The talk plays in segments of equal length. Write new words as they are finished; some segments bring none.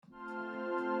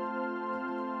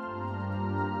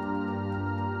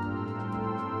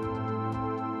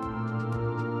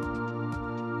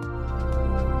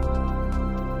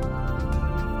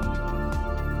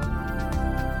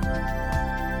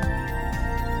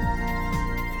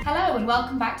Hello and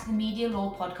welcome back to the Media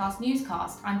Law Podcast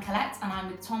Newscast. I'm Colette and I'm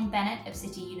with Tom Bennett of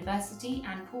City University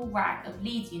and Paul Ragg of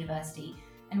Leeds University,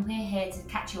 and we're here to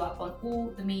catch you up on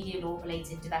all the media law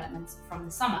related developments from the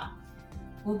summer.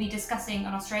 We'll be discussing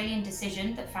an Australian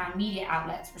decision that found media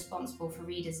outlets responsible for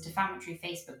readers' defamatory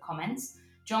Facebook comments,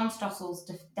 John Stossel's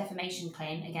defamation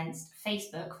claim against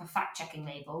Facebook for fact-checking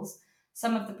labels,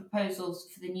 some of the proposals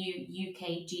for the new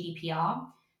UK GDPR,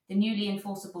 the newly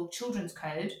enforceable Children's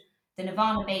Code, the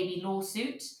Nirvana Baby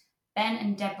lawsuit, Ben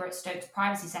and Deborah Stokes'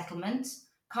 privacy settlement,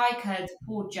 Kai Kurd's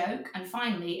poor joke, and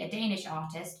finally, a Danish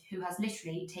artist who has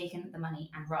literally taken the money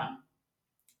and run.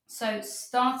 So,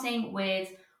 starting with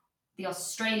the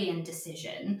Australian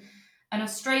decision, an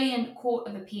Australian Court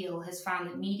of Appeal has found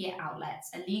that media outlets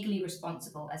are legally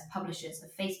responsible as publishers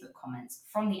of Facebook comments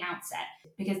from the outset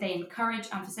because they encouraged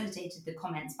and facilitated the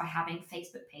comments by having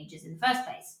Facebook pages in the first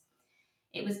place.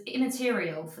 It was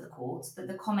immaterial for the courts that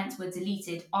the comments were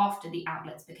deleted after the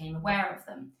outlets became aware of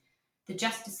them. The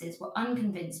justices were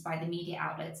unconvinced by the media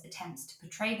outlets' attempts to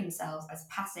portray themselves as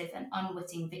passive and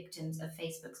unwitting victims of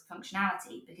Facebook's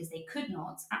functionality because they could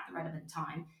not, at the relevant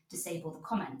time, disable the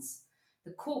comments.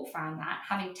 The court found that,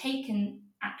 having taken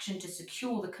action to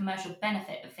secure the commercial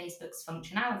benefit of Facebook's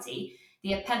functionality,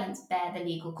 the appellants bear the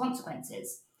legal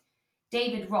consequences.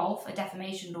 David Rolfe, a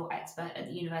defamation law expert at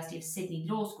the University of Sydney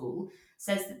Law School,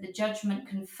 says that the judgment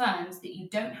confirms that you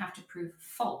don't have to prove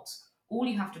fault. All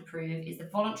you have to prove is the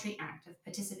voluntary act of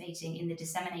participating in the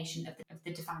dissemination of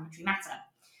the defamatory matter.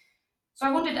 So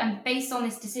I wondered, based on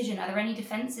this decision, are there any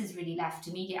defences really left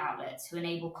to media outlets who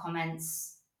enable comment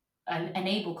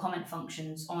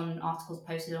functions on articles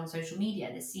posted on social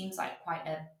media? This seems like quite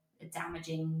a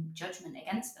damaging judgment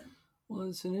against them. Well,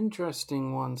 it's an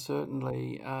interesting one,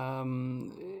 certainly.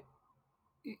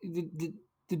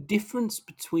 The difference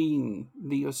between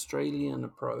the Australian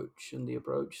approach and the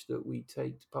approach that we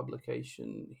take to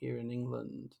publication here in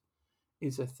England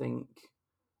is, I think,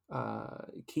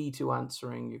 key to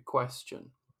answering your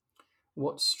question.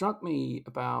 What struck me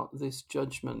about this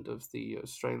judgment of the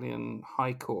Australian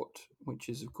High Court, which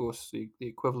is, of course, the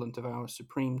equivalent of our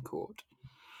Supreme Court,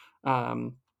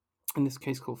 in this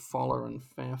case called Fowler and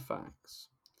Fairfax,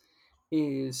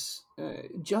 is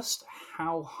just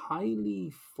how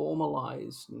highly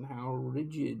formalized and how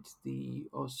rigid the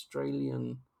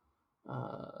Australian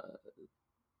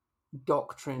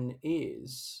doctrine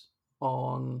is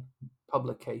on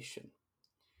publication.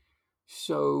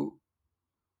 So,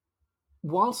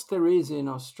 whilst there is in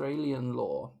Australian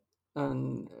law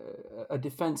a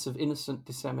defense of innocent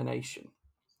dissemination,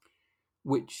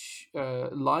 which,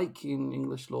 like in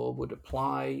English law, would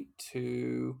apply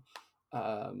to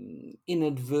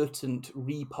inadvertent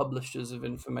republishers of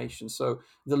information. So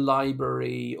the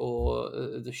library or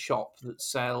the shop that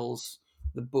sells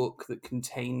the book that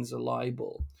contains a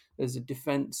libel, there's a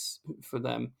defense for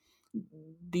them.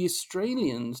 The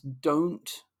Australians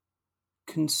don't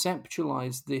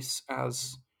conceptualize this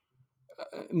as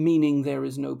meaning there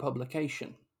is no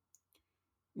publication.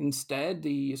 Instead,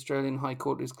 the Australian High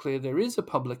Court is clear there is a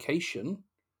publication,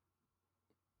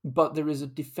 but there is a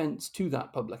defense to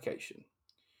that publication.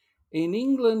 In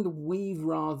England, we've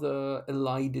rather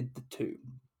elided the two.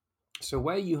 So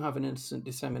where you have an innocent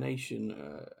dissemination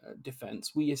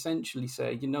defense, we essentially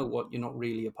say, you know what, you're not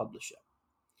really a publisher.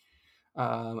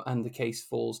 And the case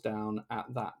falls down at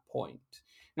that point.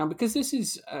 Now, because this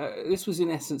was in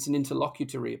essence an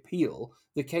interlocutory appeal,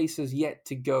 the case has yet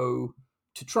to go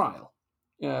to trial.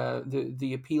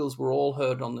 The appeals were all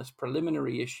heard on this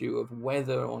preliminary issue of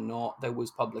whether or not there was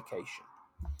publication.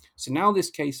 So now this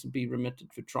case will be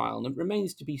remitted for trial, and it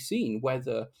remains to be seen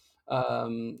whether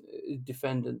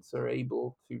defendants are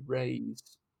able to raise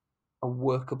a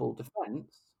workable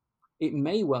defense. It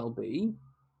may well be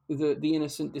that the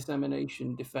innocent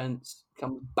dissemination defense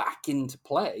comes back into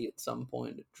play at some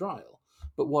point at trial.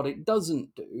 But what it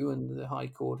doesn't do, and the High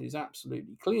Court is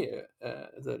absolutely clear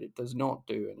that it does not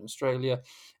do in Australia,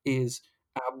 is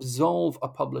absolve a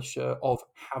publisher of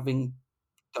having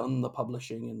done the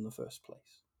publishing in the first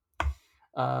place.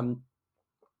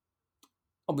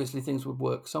 Obviously, things would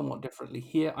work somewhat differently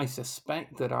here. I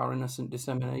suspect that our innocent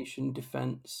dissemination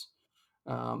defense,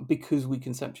 because we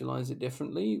conceptualize it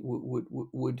differently,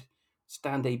 would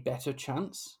stand a better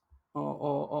chance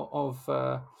of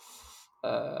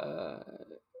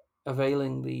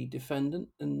availing the defendant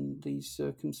in these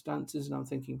circumstances. And I'm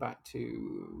thinking back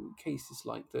to cases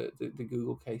like the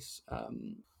Google case.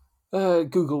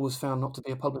 Google was found not to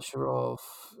be a publisher of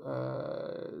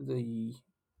the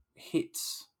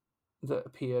hits that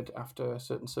appeared after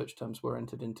certain search terms were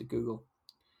entered into Google,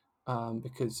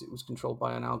 because it was controlled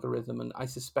by an algorithm. And I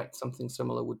suspect something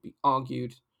similar would be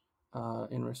argued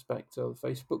in respect of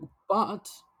Facebook, but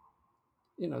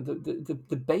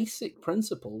the basic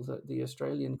principle that the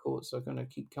Australian courts are going to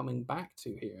keep coming back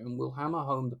to here, and will hammer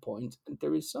home the point, and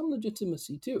there is some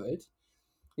legitimacy to it,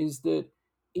 is that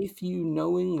if you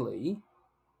knowingly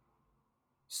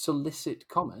solicit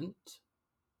comment,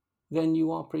 then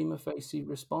you are prima facie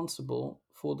responsible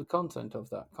for the content of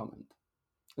that comment.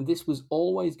 And this was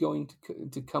always going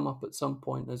to come up at some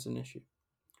point as an issue.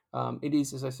 It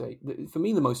is, as I say, for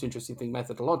me, the most interesting thing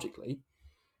methodologically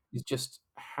is just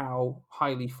how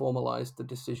highly formalized the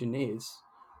decision is,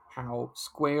 how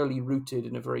squarely rooted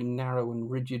in a very narrow and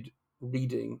rigid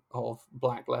reading of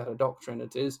black letter doctrine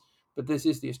it is. But this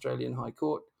is the Australian High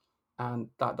Court, and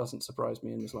that doesn't surprise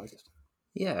me in the slightest.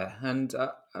 Yeah, and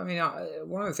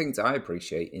one of the things I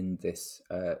appreciate in this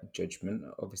judgment,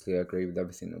 obviously, I agree with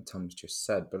everything that Tom's just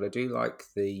said, but I do like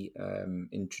the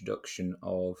introduction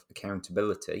of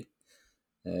accountability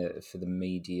for the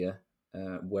media,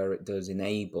 where it does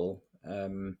enable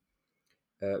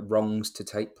wrongs to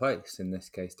take place. In this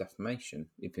case, defamation,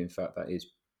 if in fact that is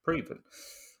proven,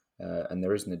 and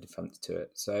there isn't a defence to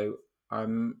it. So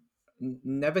I'm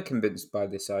never convinced by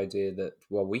this idea that,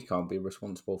 well, we can't be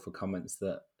responsible for comments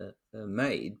that are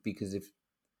made, because if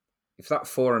that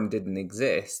forum didn't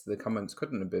exist, the comments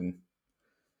couldn't have been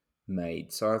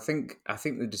made. So I think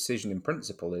the decision in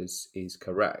principle is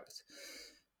correct.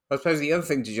 I suppose the other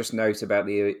thing to just note about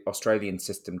the Australian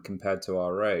system compared to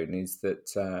our own is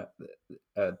that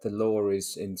the law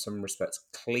is in some respects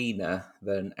cleaner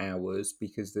than ours,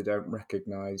 because they don't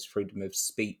recognise freedom of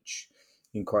speech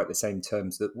in quite the same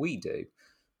terms that we do.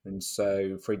 And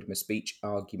so freedom of speech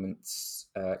arguments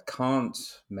can't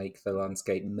make the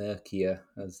landscape murkier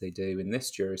as they do in this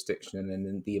jurisdiction and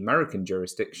in the American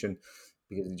jurisdiction,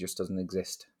 because it just doesn't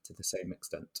exist to the same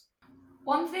extent.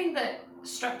 One thing that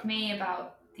struck me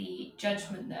about the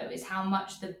judgment, though, is how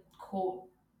much the court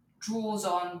draws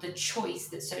on the choice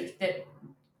that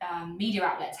media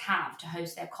outlets have to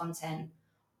host their content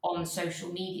on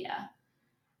social media,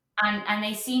 and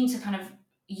they seem to kind of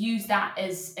use that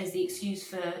as the excuse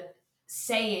for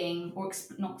saying, or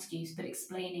not excuse, but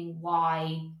explaining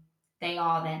why they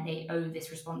owe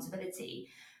this responsibility.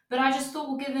 But I just thought,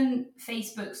 well, given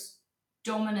Facebook's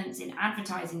dominance in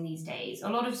advertising these days, a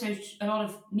lot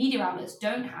of media outlets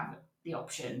don't have the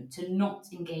option to not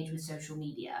engage with social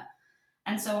media,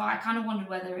 and so I kind of wondered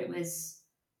whether it was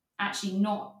actually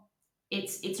not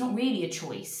it's not really a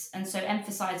choice, and so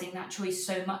emphasizing that choice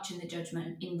so much in the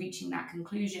judgment in reaching that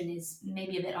conclusion is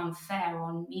maybe a bit unfair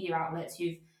on media outlets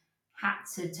who've had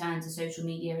to turn to social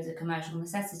media as a commercial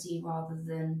necessity rather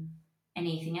than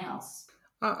anything else.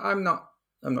 I'm not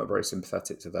very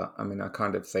sympathetic to that. I mean, I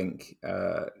kind of think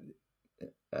the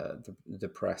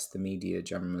press, the media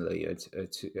generally, are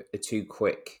too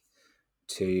quick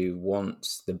to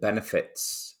want the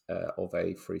benefits of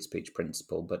a free speech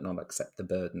principle, but not accept the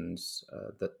burdens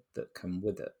that come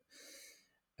with it.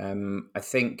 I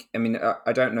think. I mean,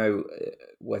 I don't know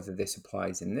whether this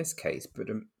applies in this case, but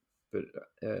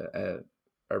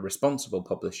a responsible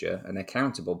publisher, an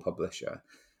accountable publisher,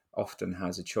 often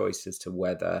has a choice as to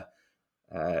whether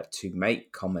to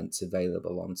make comments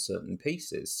available on certain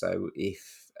pieces. So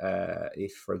if,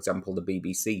 for example, the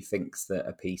BBC thinks that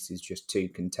a piece is just too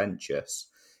contentious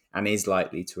and is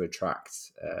likely to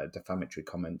attract defamatory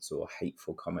comments or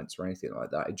hateful comments or anything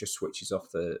like that, it just switches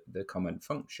off the comment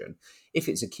function. If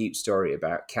it's a cute story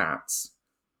about cats,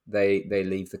 they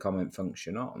leave the comment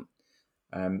function on.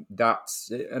 And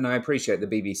I appreciate the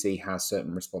BBC has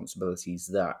certain responsibilities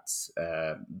that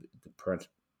the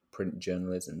print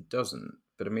journalism doesn't.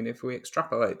 But I mean, if we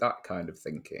extrapolate that kind of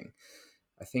thinking,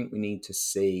 I think we need to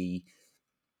see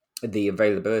the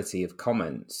availability of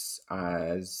comments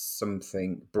as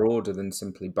something broader than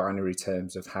simply binary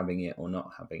terms of having it or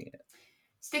not having it.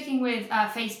 Sticking with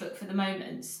Facebook for the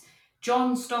moment,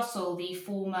 John Stossel, the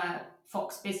former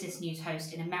Fox Business News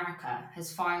host in America,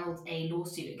 has filed a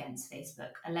lawsuit against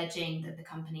Facebook, alleging that the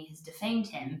company has defamed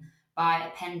him by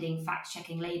appending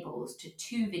fact-checking labels to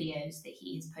 2 videos that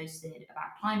he has posted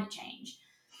about climate change.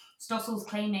 Stossel's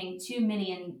claiming $2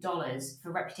 million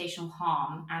for reputational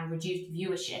harm and reduced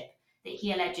viewership that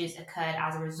he alleges occurred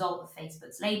as a result of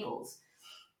Facebook's labels.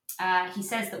 He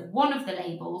says that one of the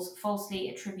labels falsely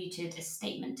attributed a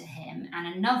statement to him,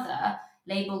 and another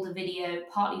labeled a video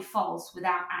partly false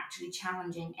without actually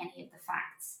challenging any of the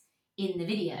facts in the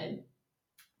video.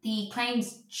 The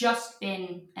claim's just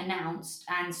been announced,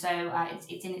 and so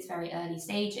it's in its very early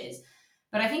stages.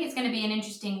 But I think it's going to be an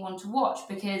interesting one to watch,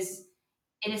 because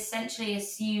it essentially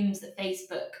assumes that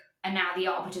Facebook are now the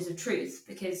arbiters of truth,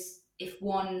 because if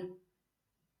one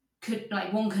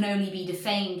one can only be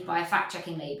defamed by a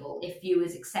fact-checking label if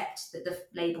viewers accept that the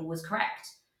label was correct.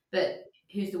 But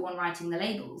who's the one writing the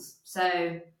labels?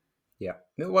 So Yeah.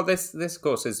 Well, this of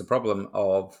course is a problem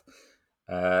of.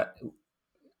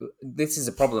 This is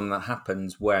a problem that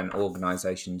happens when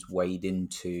organisations wade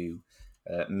into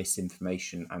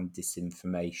misinformation and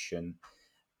disinformation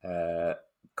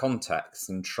contexts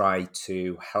and try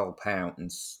to help out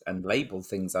and label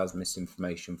things as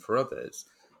misinformation for others.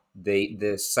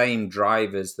 The same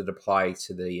drivers that apply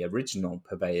to the original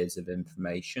purveyors of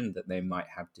information, that they might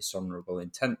have dishonourable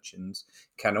intentions,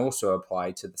 can also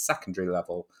apply to the secondary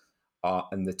level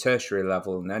and the tertiary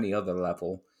level and any other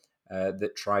level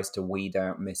that tries to weed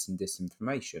out mis and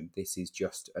disinformation. This is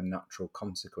just a natural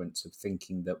consequence of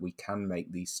thinking that we can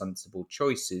make these sensible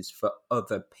choices for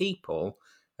other people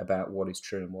about what is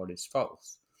true and what is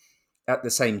false. At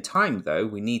the same time, though,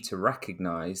 we need to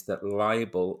recognise that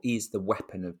libel is the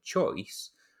weapon of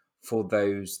choice for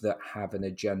those that have an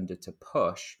agenda to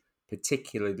push,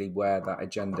 particularly where that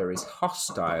agenda is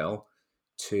hostile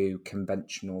to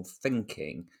conventional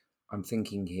thinking. I'm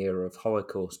thinking here of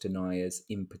Holocaust deniers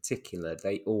in particular.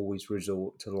 They always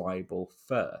resort to libel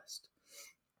first.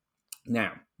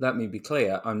 Now, let me be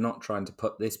clear, I'm not trying to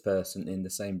put this person in the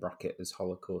same bracket as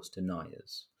Holocaust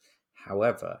deniers.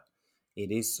 However,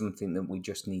 it is something that we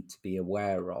just need to be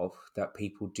aware of, that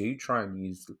people do try and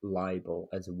use libel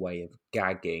as a way of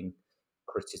gagging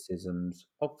criticisms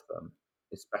of them,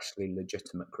 especially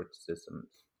legitimate criticisms.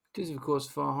 It is, of course,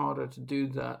 far harder to do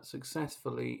that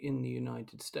successfully in the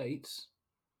United States,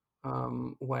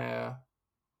 where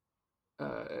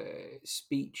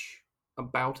speech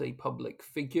about a public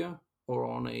figure or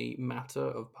on a matter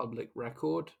of public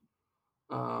record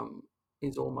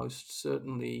is almost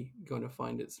certainly going to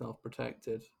find itself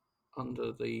protected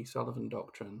under the Sullivan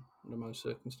Doctrine under most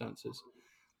circumstances.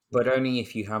 But only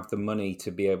if you have the money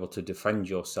to be able to defend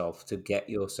yourself, to get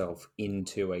yourself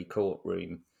into a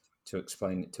courtroom to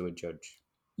explain it to a judge.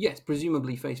 Yes,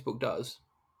 presumably Facebook does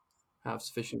have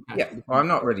sufficient cash. Yeah, well, I'm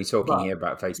not really talking But here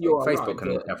about Facebook. you are Facebook right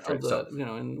can look that after itself.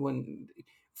 and when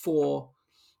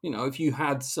if you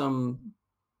had some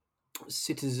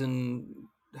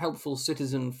helpful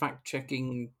citizen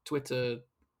fact-checking Twitter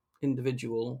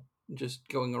individual just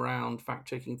going around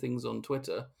fact-checking things on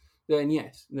Twitter, then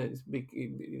yes,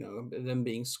 them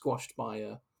being squashed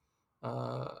by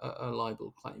a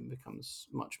libel claim becomes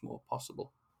much more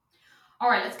possible. all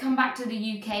right, let's come back to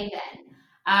the UK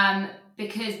then,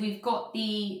 because we've got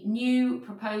the new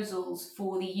proposals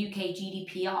for the UK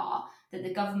GDPR that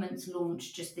the government's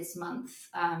launched just this month.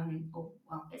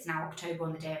 It's now October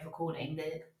on the day of recording.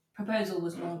 The proposal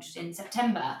was launched in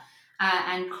September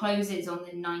and closes on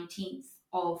the 19th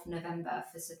of November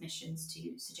for submissions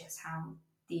to suggest how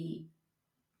the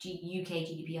UK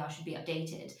GDPR should be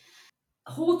updated.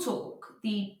 Hawtalk,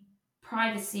 the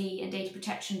privacy and data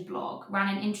protection blog,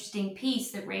 ran an interesting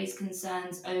piece that raised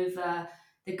concerns over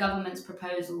the government's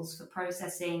proposals for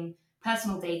processing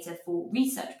personal data for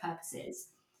research purposes.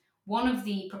 One of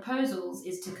the proposals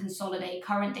is to consolidate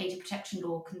current data protection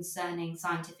law concerning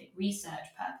scientific research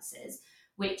purposes,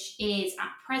 which is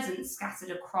at present scattered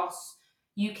across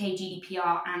UK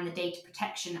GDPR and the Data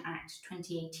Protection Act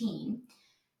 2018.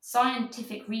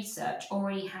 Scientific research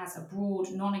already has a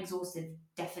broad, non-exhaustive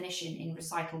definition in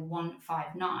recital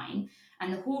 159,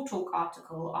 and the Hawtalk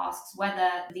article asks whether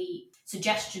the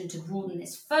suggestion to broaden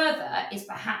this further is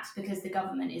perhaps because the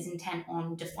government is intent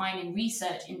on defining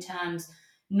research in terms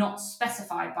not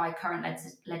specified by current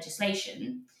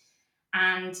legislation.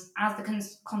 And as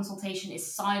the consultation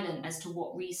is silent as to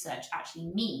what research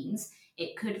actually means,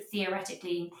 it could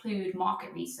theoretically include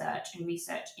market research and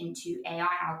research into AI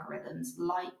algorithms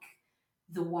like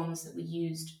the ones that were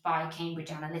used by Cambridge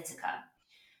Analytica.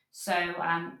 So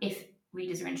if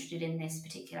readers are interested in this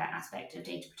particular aspect of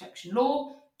data protection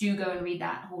law, do go and read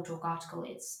that Hawtalk article.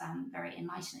 It's very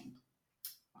enlightening.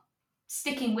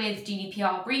 Sticking with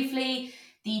GDPR briefly,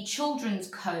 the Children's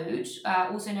Code,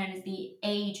 also known as the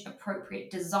Age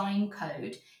Appropriate Design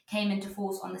Code, came into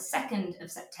force on the 2nd of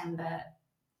September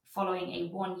following a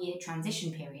one-year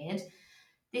transition period.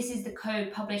 This is the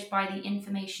code published by the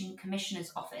Information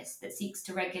Commissioner's Office that seeks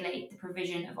to regulate the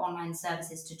provision of online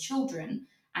services to children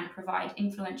and provide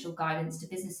influential guidance to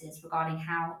businesses regarding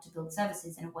how to build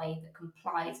services in a way that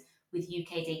complies with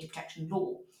UK data protection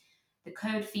law. The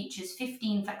code features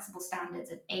 15 flexible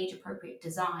standards of age-appropriate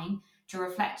design to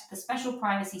reflect the special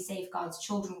privacy safeguards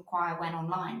children require when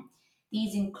online.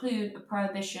 These include a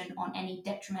prohibition on any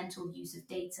detrimental use of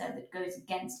data that goes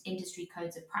against industry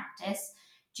codes of practice.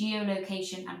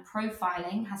 Geolocation and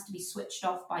profiling has to be switched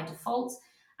off by default,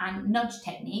 And nudge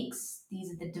techniques,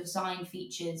 these are the design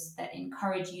features that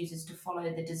encourage users to follow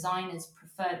the designer's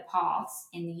preferred paths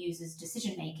in the user's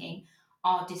decision making,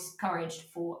 are discouraged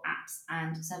for apps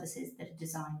and services that are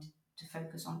designed to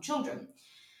focus on children.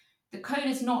 The code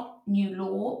is not new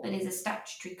law, but is a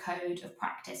statutory code of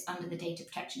practice under the Data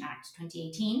Protection Act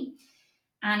 2018.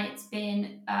 And it's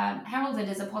been heralded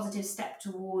as a positive step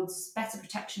towards better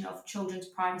protection of children's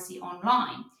privacy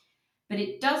online. But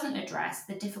it doesn't address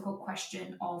the difficult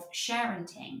question of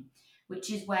sharenting, which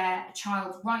is where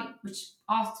which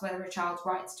asks whether a child's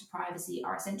rights to privacy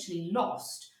are essentially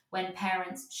lost when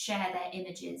parents share their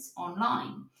images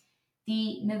online.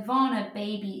 The Nirvana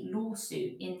Baby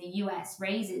lawsuit in the US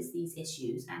raises these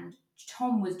issues, and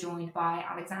Tom was joined by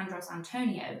Alexandros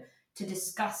Antonio to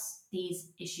discuss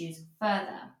these issues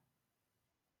further.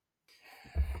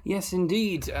 Yes,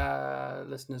 indeed.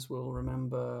 Listeners will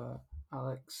remember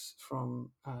Alex from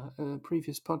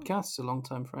previous podcasts, a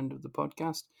long-time friend of the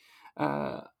podcast.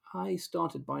 I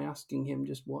started by asking him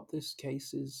just what this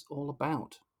case is all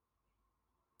about.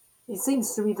 It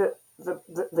seems to me that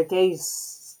the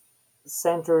case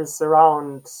centers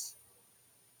around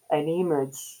an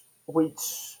image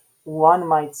which one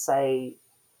might say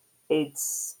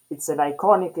it's an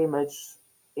iconic image.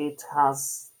 It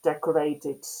has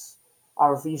decorated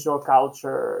our visual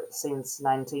culture since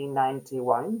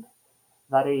 1991.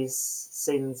 That is,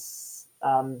 since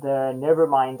the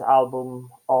Nevermind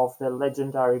album of the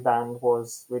legendary band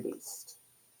was released.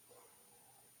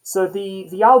 So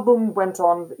the album went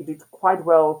on, it did quite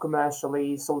well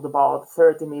commercially, sold about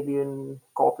 30 million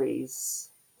copies.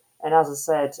 And as I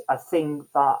said, I think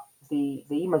that the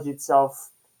image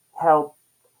itself helped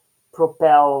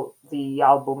propel the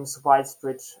album's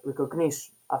widespread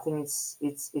recognition. I think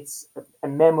it's a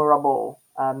memorable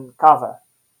cover.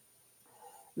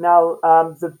 Now,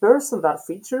 the person that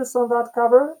features on that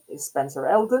cover is Spencer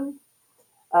Eldon.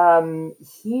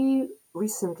 He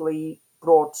recently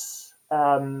brought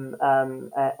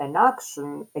an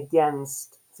action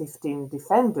against 15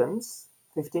 defendants.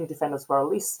 15 defendants were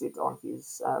listed on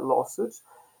his lawsuit.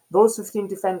 Those 15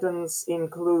 defendants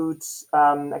include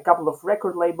a couple of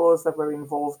record labels that were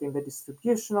involved in the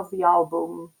distribution of the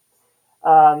album,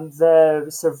 the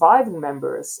surviving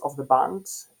members of the band,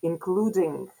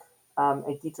 including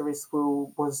a guitarist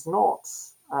who was not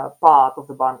part of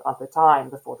the band at the time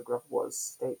the photograph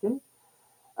was taken,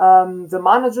 the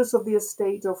managers of the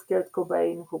estate of Kurt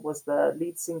Cobain, who was the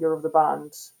lead singer of the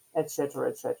band, etc.,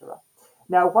 etc.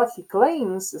 Now, what he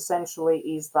claims essentially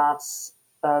is that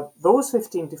those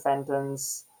 15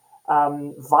 defendants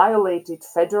violated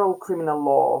federal criminal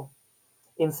law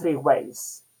in three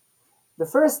ways. The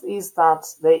first is that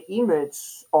the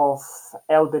image of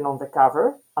Eldon on the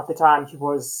cover, at the time he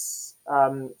was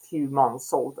a few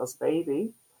months old as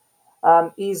baby,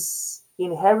 is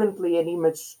inherently an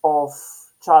image of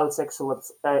child sexual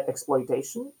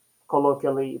exploitation.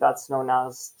 Colloquially, that's known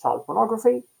as child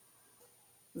pornography.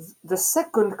 The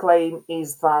second claim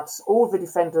is that all the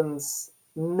defendants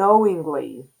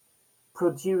knowingly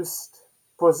produced,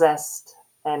 possessed,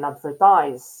 and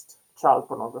advertised child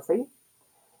pornography.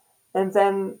 And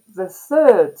then the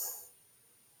third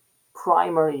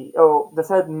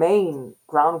main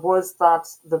ground was that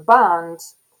the band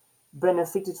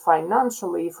benefited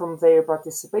financially from their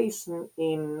participation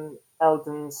in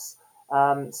Eldon's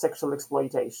sexual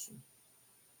exploitation.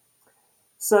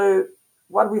 So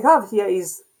what we have here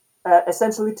is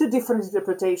essentially two different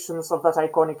interpretations of that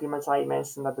iconic image I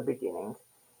mentioned at the beginning.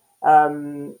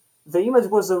 The image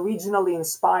was originally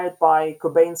inspired by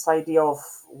Cobain's idea of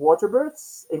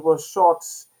waterbirds. It was shot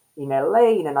in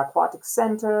LA in an aquatic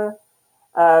center,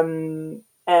 and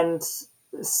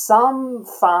some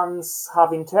fans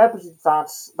have interpreted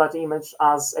that image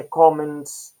as a comment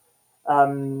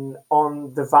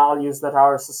on the values that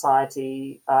our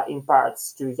society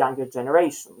imparts to younger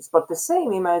generations. But the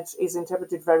same image is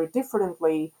interpreted very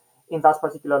differently in that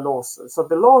particular lawsuit. So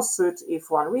the lawsuit,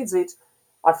 if one reads it,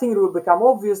 I think it will become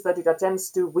obvious that it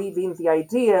attempts to weave in the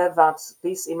idea that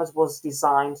this image was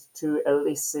designed to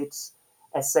elicit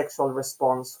a sexual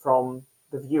response from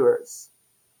the viewers.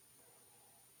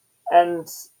 And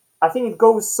I think it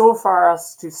goes so far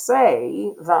as to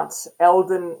say that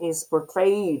Eldon is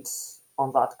portrayed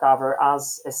on that cover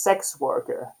as a sex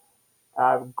worker,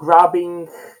 grabbing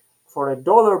for a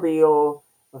dollar bill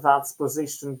that's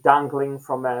positioned dangling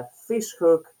from a fish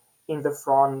hook in the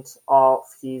front of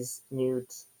his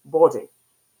nude body.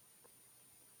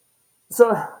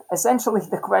 So essentially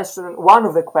one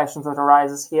of the questions that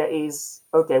arises here is,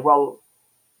 okay, well,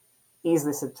 is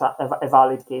this a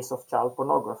valid case of child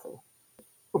pornography?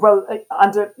 Well,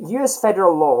 under US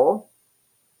federal law,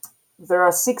 there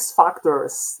are 6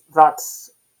 factors that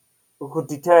would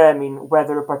determine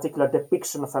whether a particular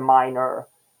depiction of a minor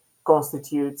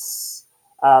constitutes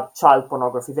child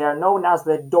pornography. They are known as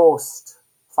the DOST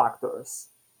factors.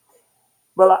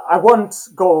 Well, I won't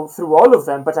go through all of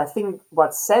them, but I think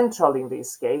what's central in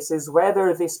this case is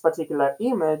whether this particular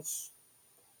image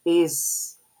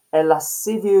is a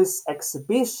lascivious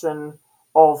exhibition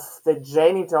of the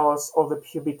genitals or the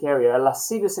pubic area, a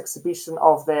lascivious exhibition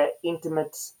of the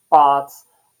intimate part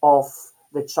of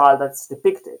the child that's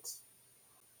depicted.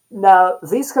 Now,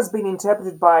 this has been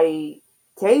interpreted by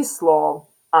case law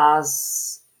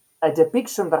as a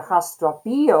depiction that has to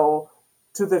appeal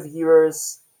to the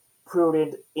viewer's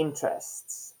prurient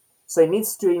interests. So it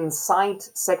needs to incite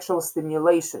sexual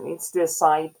stimulation, it needs to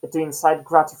incite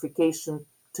gratification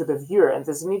to the viewer, and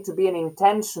there's need to be an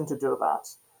intention to do that.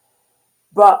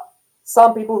 But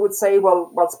some people would say, well,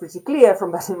 what's pretty clear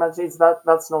from that image is that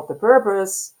that's not the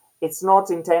purpose. It's not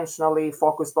intentionally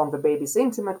focused on the baby's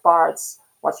intimate parts.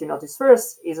 What you notice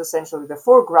first is essentially the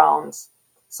foreground.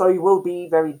 So it will be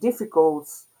very difficult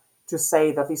to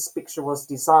say that this picture was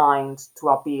designed to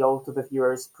appeal to the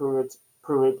viewer's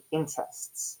prurient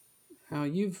interests. Now,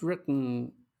 you've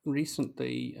written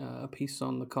recently a piece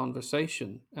on the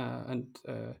conversation, and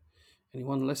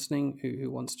anyone listening who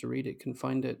wants to read it can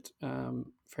find it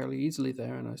fairly easily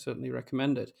there, and I certainly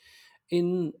recommend it.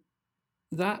 In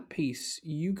that piece,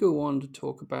 you go on to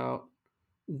talk about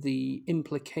the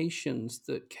implications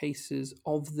that cases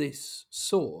of this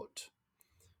sort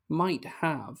might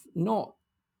have, not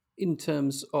in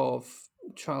terms of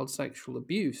child sexual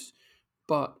abuse,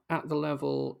 but at the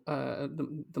level,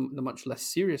 the much less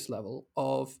serious level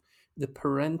of the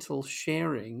parental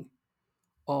sharing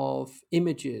of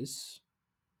images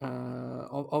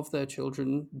of their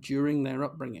children during their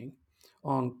upbringing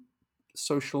on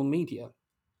social media,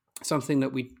 something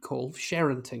that we call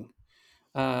sharenting.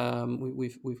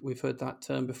 We've heard that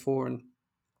term before, and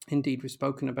indeed we've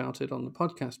spoken about it on the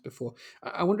podcast before.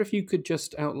 I wonder if you could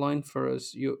just outline for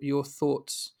us your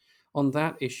thoughts on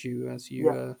that issue as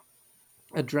you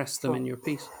address them in your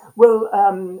piece. Well,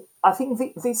 I think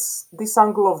this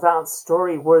angle of that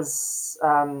story was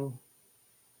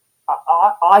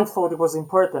I thought it was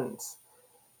important.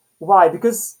 Why?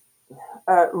 Because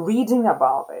reading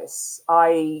about this,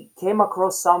 I came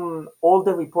across some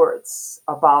older reports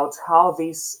about how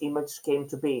this image came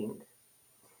to being.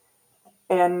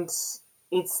 And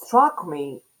it struck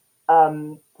me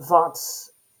that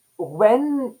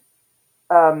when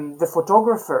the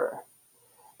photographer,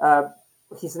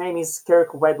 his name is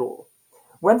Kirk Weddle,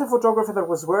 when the photographer that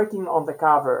was working on the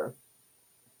cover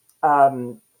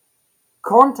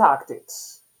contacted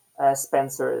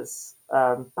Spencer's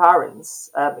parents,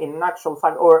 in actual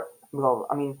fact, or well,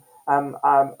 I mean,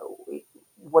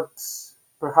 what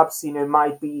perhaps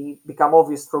might become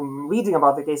obvious from reading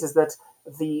about the case is that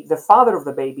the father of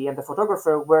the baby and the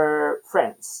photographer were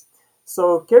friends.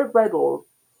 So Kirk Weddle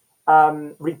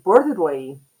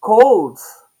reportedly called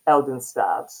Eldon's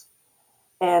dad,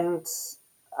 and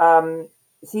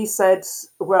he said,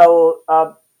 "Well,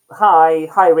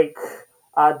 hi, Rick.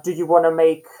 Do you want to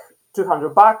make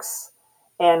 $200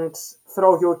 and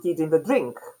throw your kid in the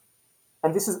drink?"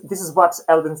 And this is what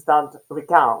Eldon's dad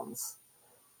recounts.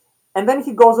 And then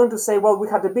he goes on to say, "Well, we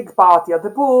had a big party at the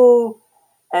pool,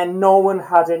 and no one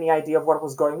had any idea of what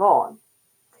was going on."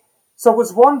 So I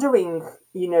was wondering,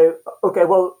 okay,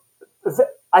 well,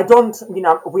 I don't,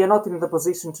 we are not in the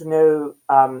position to know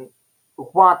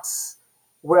what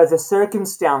were the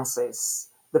circumstances,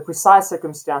 the precise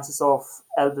circumstances of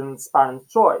Eldon's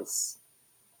parents' choice,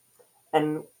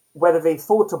 and whether they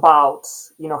thought about,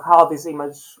 how this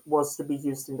image was to be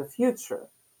used in the future.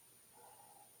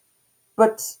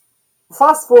 But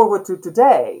fast forward to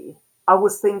today, I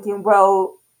was thinking,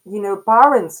 well,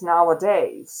 parents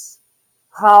nowadays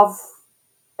have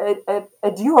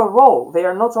a dual role. They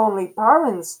are not only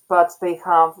parents, but they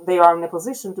are in a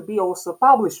position to be also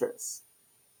publishers.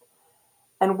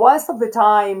 And whilst at the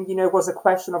time, it was a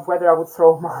question of whether I would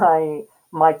throw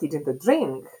my kid in the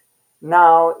drink,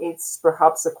 now it's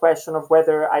perhaps a question of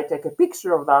whether I take a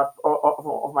picture of that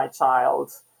of my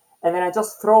child, and then I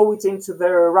just throw it into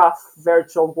the rough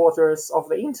virtual waters of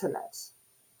the internet.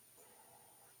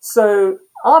 So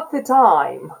at the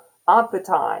time,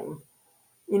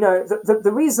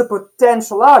 there is a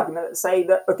potential argument that say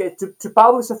that, okay, to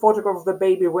publish a photograph of the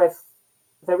baby with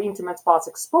their intimate parts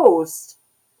exposed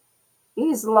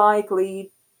is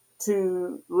likely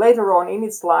to later on in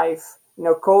its life,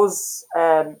 cause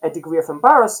a degree of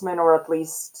embarrassment, or at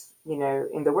least,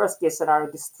 in the worst case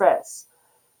scenario, distress.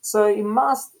 So it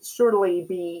must surely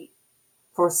be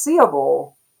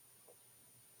foreseeable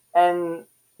and,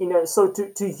 so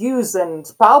to use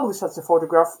and publish such a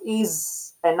photograph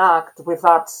is an act with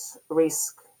that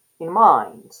risk in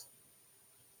mind.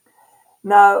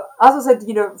 Now, as I said,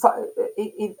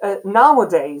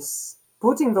 nowadays,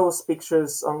 putting those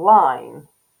pictures online,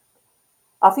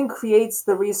 I think creates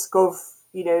the risk of,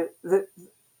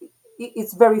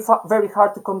 it's very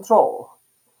hard to control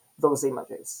those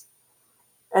images.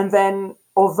 And then,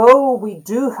 although we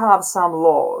do have some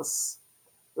laws,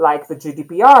 like the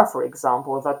GDPR, for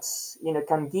example, that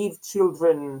can give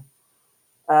children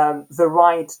the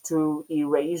right to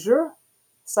erasure,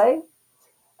 say,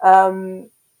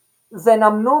 then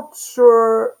I'm not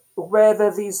sure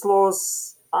whether these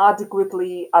laws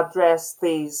adequately address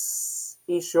this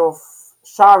issue of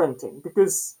sharenting,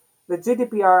 because the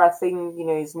GDPR, I think,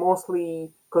 is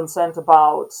mostly concerned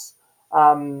about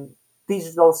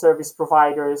digital service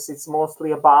providers. It's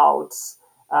mostly about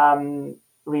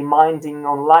reminding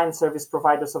online service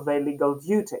providers of their legal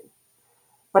duty.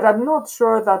 But I'm not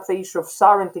sure that the issue of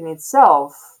sharenting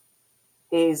itself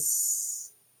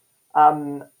is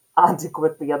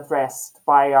adequately addressed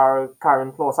by our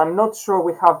current laws. I'm not sure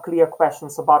we have clear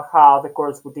questions about how the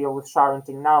courts would deal with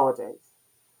sharenting nowadays.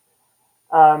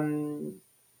 And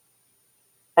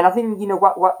I think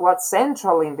what's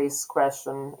central in this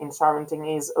question in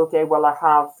sharenting is, okay, well, I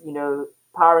have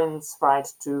parents' right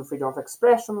to freedom of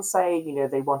expression. Say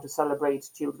they want to celebrate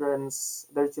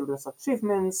their children's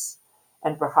achievements,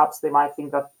 and perhaps they might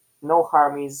think that no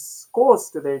harm is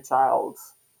caused to their child.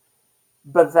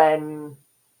 But then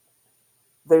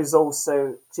there's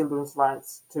also children's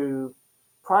rights to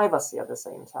privacy at the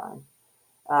same time.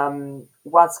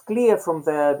 What's clear from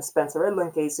the Spencer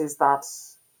Eldon case is that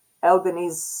Eldon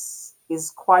is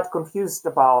quite confused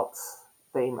about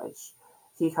the image.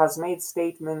 He has made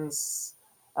statements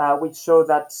which show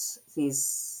that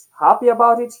he's happy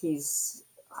about it. He's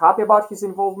happy about his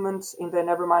involvement in the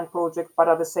Nevermind project, but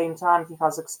at the same time, he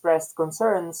has expressed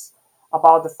concerns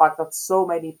about the fact that so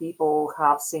many people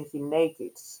have seen him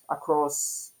naked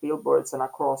across billboards and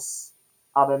across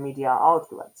other media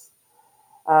outlets.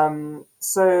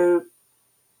 So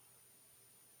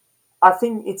I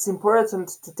think it's important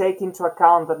to take into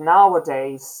account that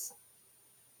nowadays,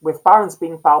 with parents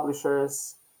being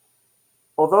publishers,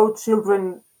 although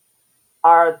children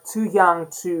are too young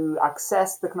to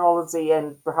access technology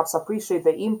and perhaps appreciate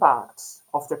the impact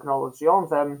of technology on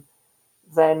them,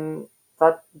 then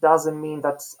that doesn't mean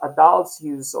that adults'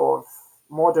 use of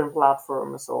modern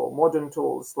platforms or modern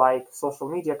tools like social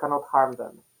media cannot harm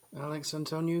them. Alex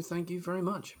Antonio, thank you very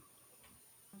much.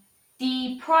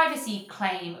 The privacy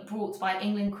claim brought by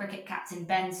England cricket captain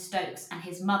Ben Stokes and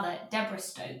his mother Deborah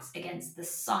Stokes against The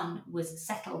Sun was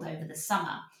settled over the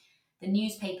summer. The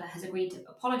newspaper has agreed to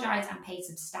apologise and pay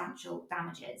substantial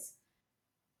damages.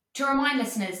 To remind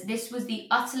listeners, this was the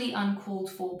utterly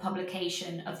uncalled for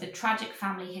publication of the tragic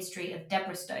family history of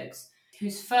Deborah Stokes,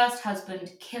 whose first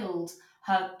husband killed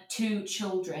her 2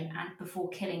 children and before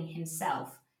killing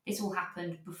himself. This all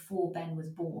happened before Ben was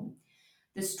born.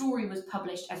 The story was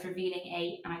published as revealing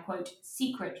a, and I quote,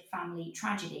 secret family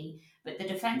tragedy, but the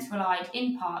defence relied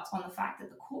in part on the fact that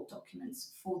the court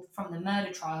documents from the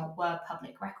murder trial were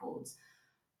public records.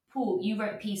 Paul, you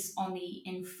wrote a piece on the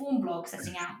Inform blog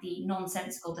setting out the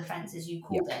nonsensical defence, as you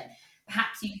called it.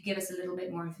 Perhaps you could give us a little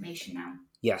bit more information now.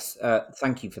 Yes,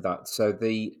 thank you for that. So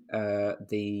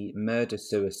the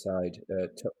murder-suicide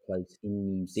took place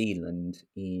in New Zealand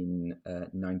in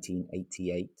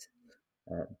 1988.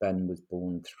 Ben was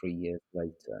born 3 years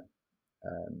later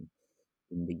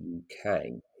in the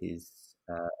UK. His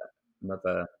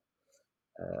mother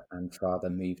and father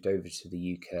moved over to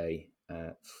the UK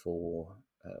for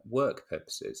work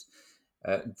purposes.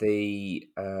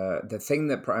 The thing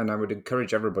that, and I would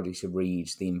encourage everybody to read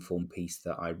the Inform piece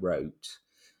that I wrote,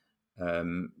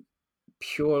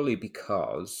 purely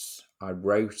because I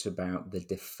wrote about the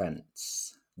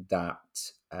defence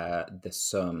that the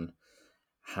Sun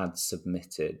had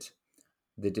submitted.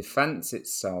 The defence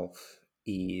itself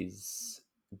is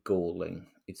galling.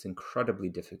 It's incredibly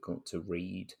difficult to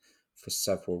read for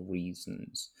several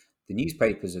reasons. The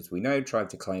newspapers, as we know, tried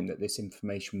to claim that this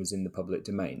information was in the public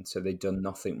domain, so they'd done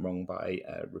nothing wrong by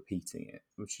repeating it,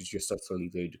 which is just utterly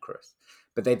ludicrous.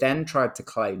 But they then tried to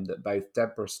claim that both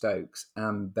Deborah Stokes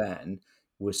and Ben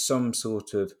were some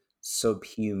sort of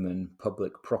subhuman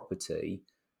public property,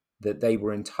 that they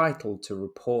were entitled to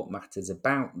report matters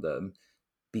about them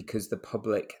because the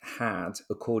public had,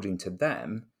 according to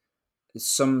them,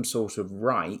 some sort of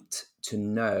right to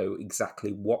know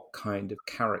exactly what kind of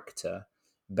character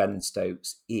Ben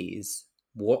Stokes is,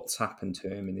 what's happened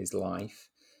to him in his life,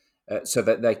 so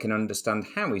that they can understand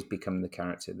how he's become the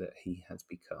character that he has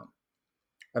become.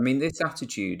 I mean, this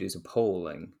attitude is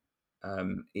appalling.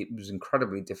 It was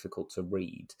incredibly difficult to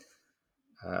read,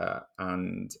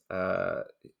 and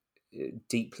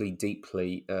deeply,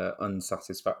 deeply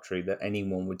unsatisfactory that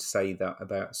anyone would say that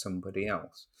about somebody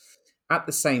else. At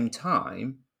the same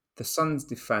time, the Sun's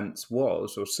defence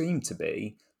was, or seemed to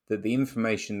be, that the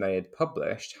information they had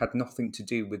published had nothing to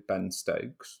do with Ben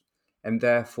Stokes, and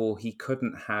therefore he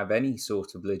couldn't have any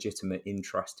sort of legitimate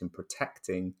interest in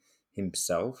protecting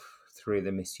himself through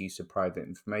the misuse of private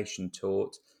information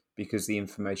tort because the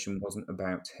information wasn't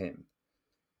about him.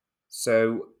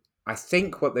 So I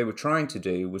think what they were trying to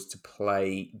do was to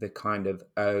play the kind of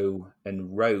O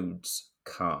and Rhodes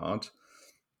card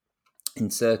in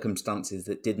circumstances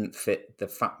that didn't fit the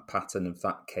fact pattern of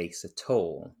that case at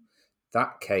all.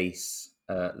 That case,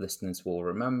 listeners will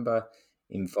remember,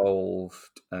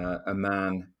 involved a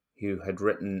man who had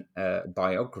written a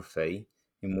biography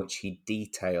in which he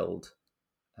detailed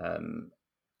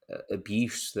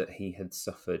abuse that he had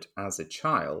suffered as a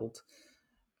child.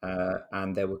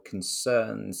 And there were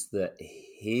concerns that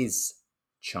his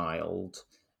child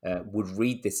would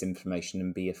read this information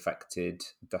and be affected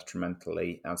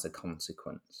detrimentally as a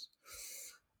consequence.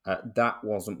 That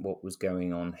wasn't what was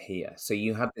going on here. So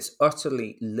you had this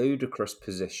utterly ludicrous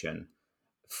position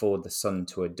for the Sun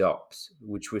to adopt,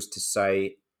 which was to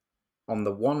say, on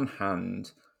the one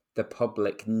hand, the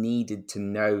public needed to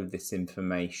know this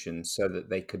information so that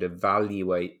they could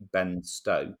evaluate Ben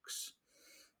Stokes.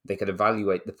 They could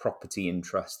evaluate the property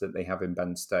interest that they have in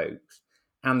Ben Stokes.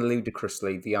 And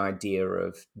ludicrously, the idea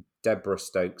of Deborah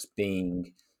Stokes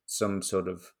being some sort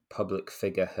of public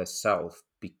figure herself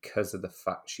because of the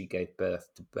fact she gave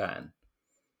birth to Ben,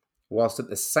 whilst at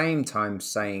the same time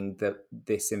saying that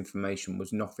this information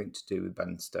was nothing to do with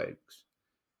Ben Stokes.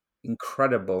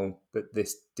 Incredible that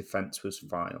this defence was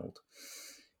filed.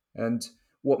 And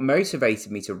what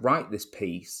motivated me to write this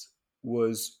piece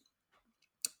was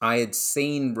I had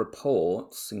seen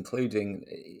reports, including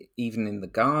even in The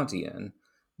Guardian,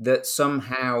 that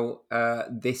somehow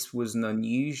this was an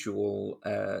unusual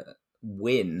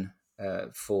win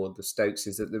for the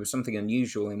Stokeses, that there was something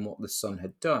unusual in what the Sun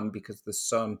had done because the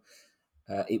Sun,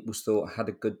 it was thought, had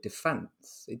a good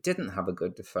defence. It didn't have a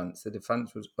good defence. The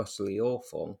defence was utterly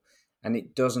awful. And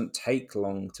it doesn't take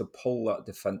long to pull that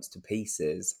defence to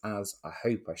pieces, as I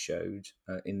hope I showed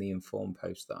in the Inform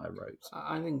post that I wrote.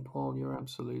 I think, Paul, you're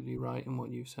absolutely right in what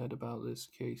you've said about this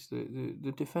case.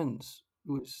 The defence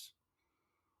was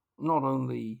not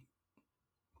only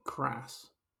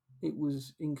crass, it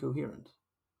was incoherent.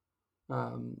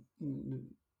 The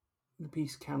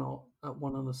piece cannot, at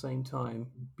one and the same time,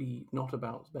 be not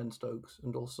about Ben Stokes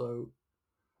and also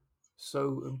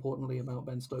so importantly about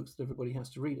Ben Stokes that everybody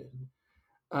has to read it.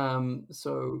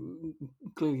 So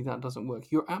clearly that doesn't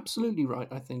work. You're absolutely right,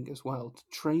 I think, as well, to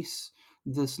trace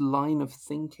this line of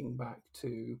thinking back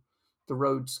to the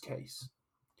Rhodes case.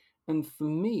 And for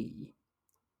me,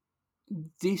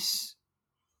 this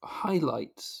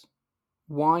highlights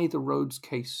why the Rhodes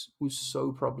case was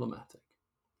so problematic.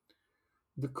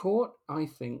 The court, I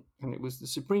think, and it was the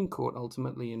Supreme Court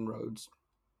ultimately in Rhodes,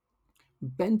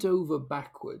 bent over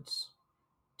backwards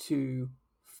to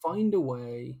find a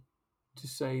way to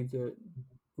say that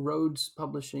Rhodes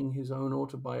publishing his own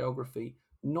autobiography,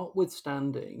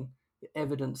 notwithstanding the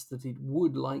evidence that it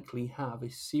would likely have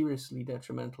a seriously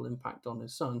detrimental impact on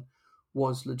his son,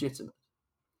 was legitimate.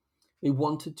 They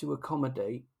wanted to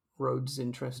accommodate Rhodes'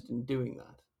 interest in doing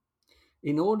that.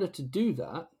 In order to do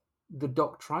that, the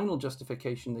doctrinal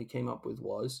justification they came up with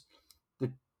was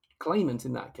the claimant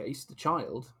in that case, the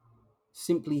child,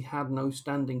 simply had no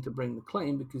standing to bring the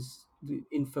claim because the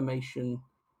information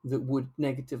that would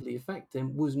negatively affect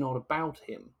him was not about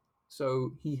him.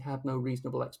 So he had no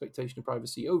reasonable expectation of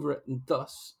privacy over it, and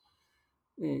thus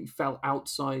he fell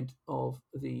outside of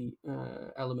the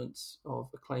elements of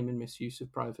a claim in misuse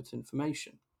of private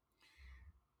information.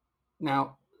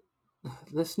 Now,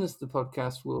 listeners to the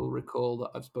podcast will recall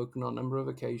that I've spoken on a number of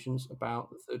occasions about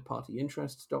the third-party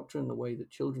interests doctrine, the way that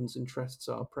children's interests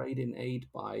are prayed in aid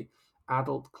by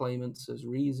adult claimants as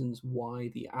reasons why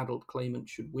the adult claimant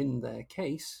should win their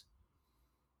case,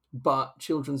 but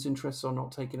children's interests are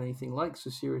not taken anything like so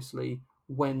seriously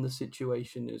when the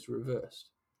situation is reversed.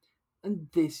 And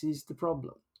this is the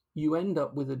problem. You end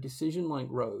up with a decision like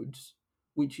Rhodes,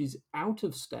 which is out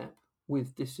of step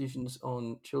with decisions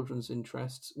on children's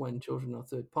interests when children are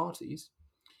third parties,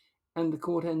 and the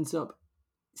court ends up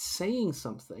saying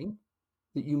something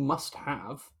that you must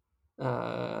have,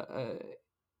 that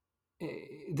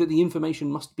the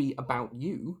information must be about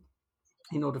you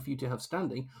in order for you to have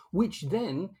standing, which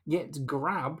then gets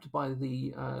grabbed by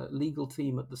the legal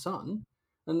team at the Sun,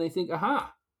 and they think,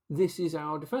 aha, this is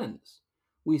our defense.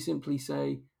 We simply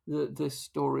say that this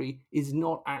story is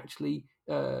not actually,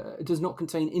 does not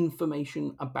contain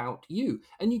information about you.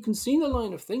 And you can see the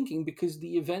line of thinking because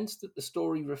the events that the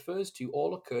story refers to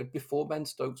all occurred before Ben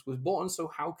Stokes was born. So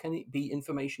how can it be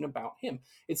information about him?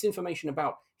 It's information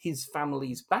about his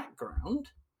family's background,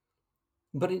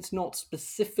 but it's not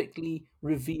specifically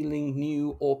revealing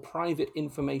new or private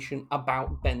information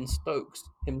about Ben Stokes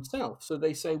himself. So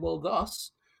they say, well,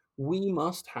 thus, we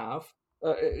must have,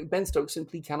 Ben Stokes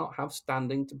simply cannot have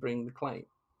standing to bring the claim.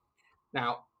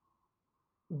 Now,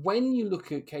 when you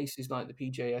look at cases like the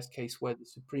PJS case where the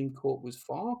Supreme Court was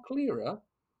far clearer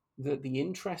that the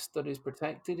interest that is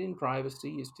protected in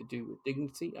privacy is to do with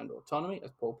dignity and autonomy,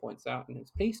 as Paul points out in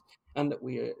his piece, and that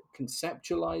we are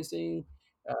conceptualizing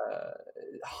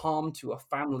harm to a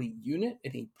family unit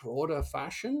in a broader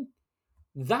fashion,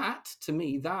 that, to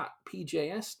me, that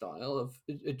PJS style of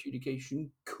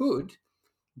adjudication could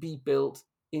be built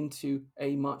into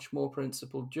a much more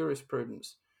principled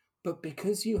jurisprudence. But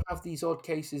because you have these odd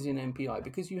cases in MPI,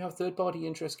 because you have third-party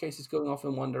interest cases going off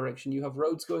in one direction, you have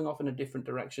roads going off in a different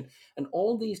direction, and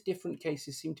all these different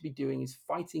cases seem to be doing is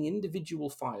fighting individual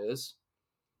fires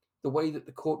the way that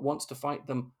the court wants to fight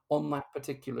them on that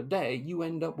particular day, you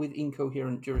end up with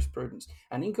incoherent jurisprudence.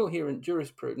 And incoherent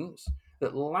jurisprudence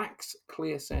that lacks a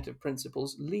clear set of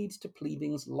principles leads to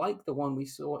pleadings like the one we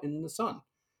saw in The Sun.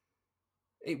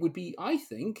 It would be, I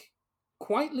think,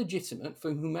 quite legitimate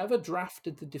for whomever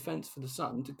drafted the defense for The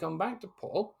Sun to come back to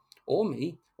Paul or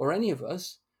me or any of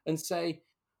us and say,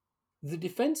 the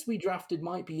defense we drafted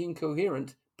might be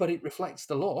incoherent, but it reflects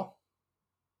the law.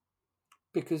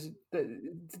 Because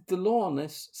the law on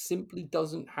this simply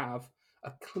doesn't have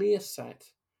a clear set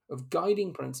of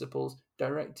guiding principles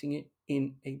directing it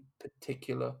in a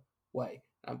particular way.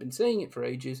 I've been saying it for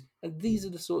ages, and these are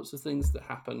the sorts of things that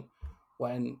happen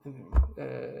when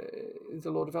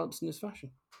the law develops in this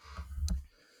fashion.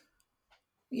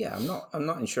 Yeah, I'm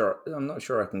not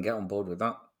sure I can get on board with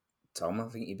that, Tom. I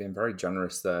think you've been very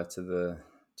generous there to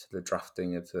the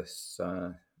drafting of this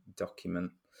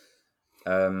document.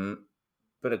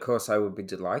 But of course, I would be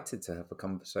delighted to have a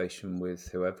conversation with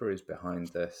whoever is behind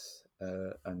this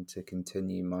and to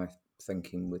continue my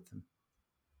thinking with them.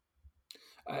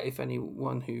 If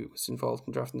anyone who was involved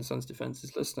in drafting the Sun's defense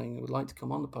is listening and would like to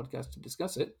come on the podcast to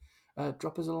discuss it,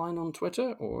 drop us a line on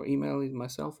Twitter or email either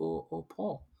myself or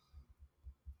Paul.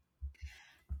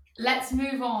 Let's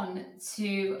move on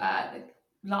to the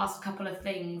last couple of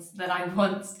things that I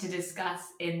want to discuss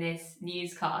in this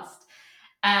newscast.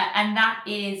 And that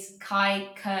is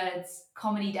Kai Kurd's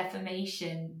comedy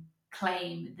defamation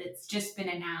claim that's just been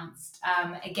announced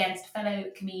against fellow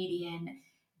comedian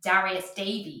Darius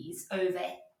Davies over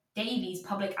Davies'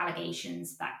 public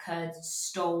allegations that Kurd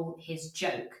stole his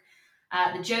joke.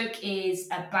 The joke is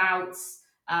about,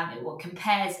 it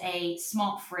compares a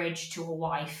smart fridge to a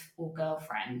wife or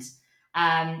girlfriend.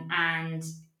 And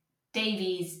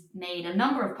Davies made a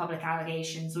number of public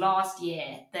allegations last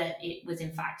year that it was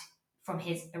in fact from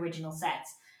his original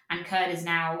sets, and Kurd is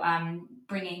now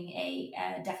bringing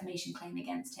a defamation claim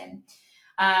against him.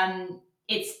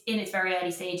 It's in its very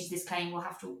early stages, this claim. We'll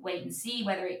have to wait and see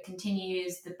whether it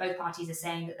continues. Both parties are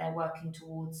saying that they're working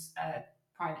towards a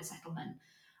private settlement,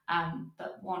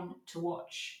 but one to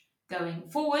watch going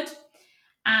forward.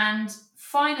 And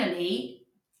finally,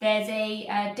 there's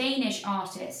a Danish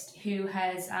artist who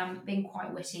has been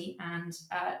quite witty, and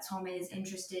Tom is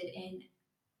interested in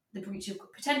the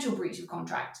potential breach of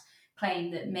contract claim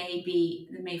that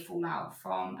may fall out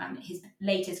from his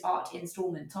latest art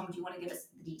installment. Tom, do you want to give us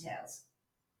the details?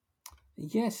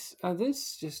 Yes,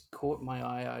 this just caught my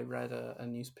eye. I read a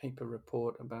newspaper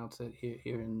report about it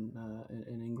here in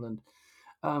England.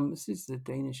 This is the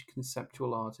Danish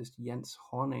conceptual artist Jens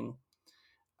Horning.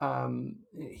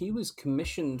 He was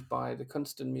commissioned by the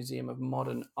Kunsten Museum of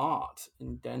Modern Art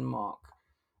in Denmark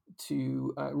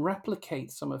to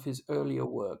replicate some of his earlier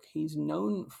work. He's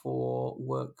known for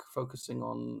work focusing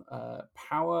on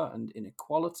power and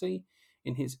inequality.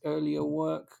 In his earlier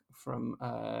work from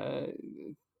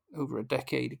over a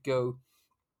decade ago,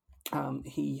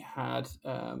 he had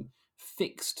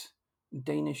fixed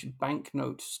Danish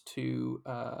banknotes to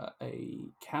a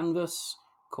canvas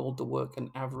called the work An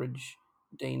Average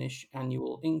Danish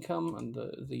Annual Income, and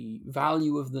the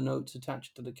value of the notes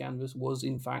attached to the canvas was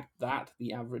in fact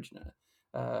the average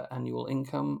annual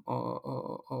income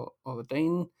of a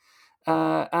Dane,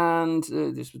 and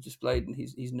this was displayed, and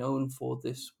he's known for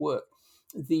this work.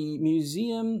 The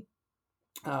museum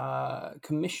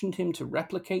commissioned him to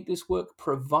replicate this work,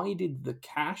 provided the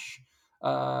cash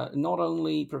not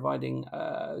only providing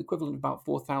equivalent of about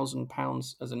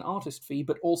 £4,000 as an artist fee,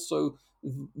 but also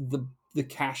the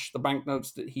cash, the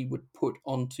banknotes that he would put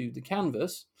onto the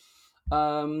canvas.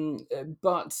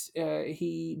 But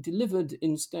he delivered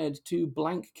instead 2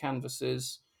 blank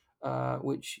canvases,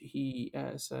 which he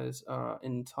says are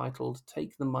entitled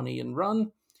 "Take the Money and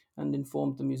Run," and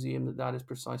informed the museum that that is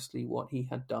precisely what he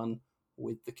had done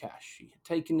with the cash. He had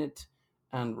taken it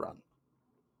and run.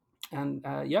 And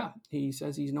he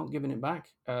says he's not giving it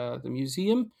back. The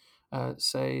museum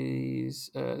says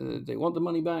they want the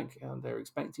money back, and they're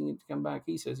expecting it to come back.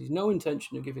 He says he's no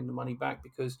intention of giving the money back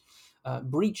because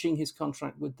breaching his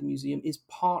contract with the museum is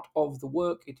part of the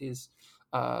work. It is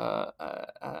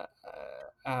a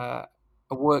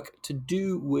work to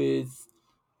do with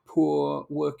poor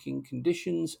working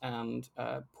conditions and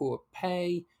poor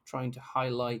pay, trying to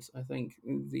highlight, I think,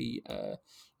 the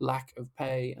lack of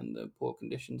pay and the poor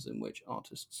conditions in which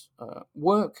artists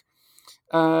work.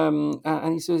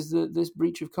 And he says that this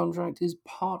breach of contract is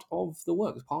part of the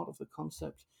work, part of the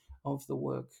concept of the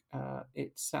work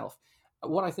itself.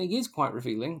 What I think is quite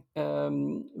revealing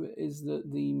is that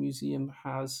the museum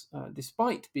has,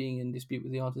 despite being in dispute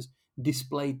with the artist,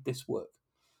 displayed this work.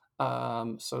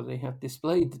 So they have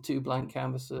displayed the 2 blank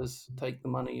canvases, "Take the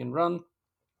Money and Run."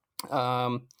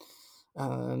 I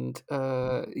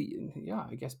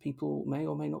guess people may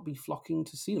or may not be flocking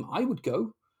to see them. I would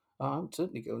go. I would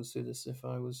certainly go and see this if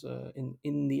I was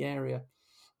in the area.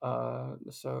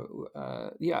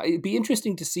 It'd be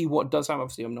interesting to see what does happen.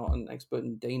 Obviously, I'm not an expert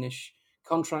in Danish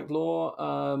contract law,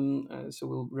 so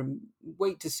we'll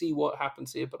wait to see what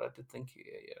happens here. But I did think,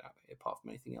 apart from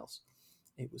anything else,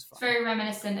 it was fun. It's very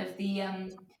reminiscent of the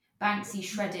Banksy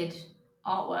shredded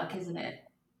artwork, isn't it?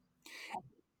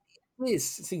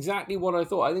 It's exactly what I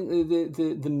thought. I think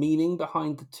the meaning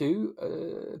behind the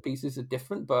 2 pieces are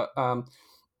different, but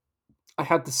I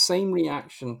had the same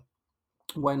reaction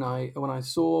when I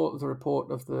saw the report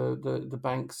of the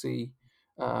Banksy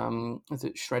as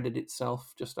it shredded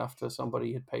itself just after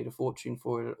somebody had paid a fortune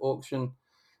for it at auction.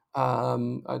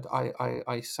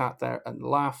 I sat there and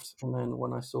laughed, and then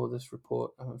when I saw this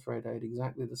report, I'm afraid I had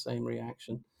exactly the same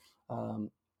reaction.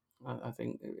 I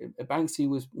think Banksy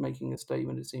was making a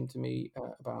statement, it seemed to me,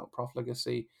 about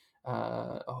profligacy.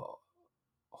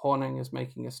 Horning is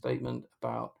making a statement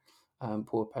about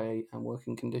poor pay and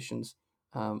working conditions.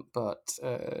 But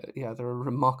there are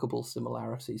remarkable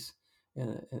similarities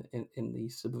in the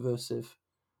subversive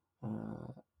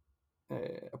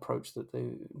approach that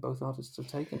both artists have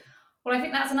taken. Well, I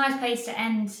think that's a nice place to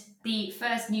end the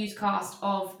first newscast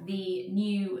of the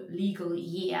new legal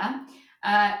year.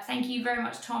 Thank you very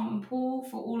much, Tom and Paul,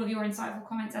 for all of your insightful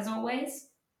comments, as always.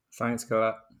 Thanks,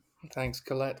 Colette. Thanks,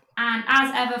 Colette. And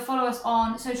as ever, follow us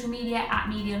on social media at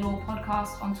Media Law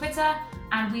Podcast on Twitter,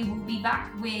 and we will be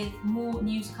back with more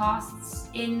newscasts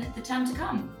in the term to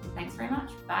come. Thanks very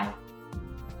much. Bye.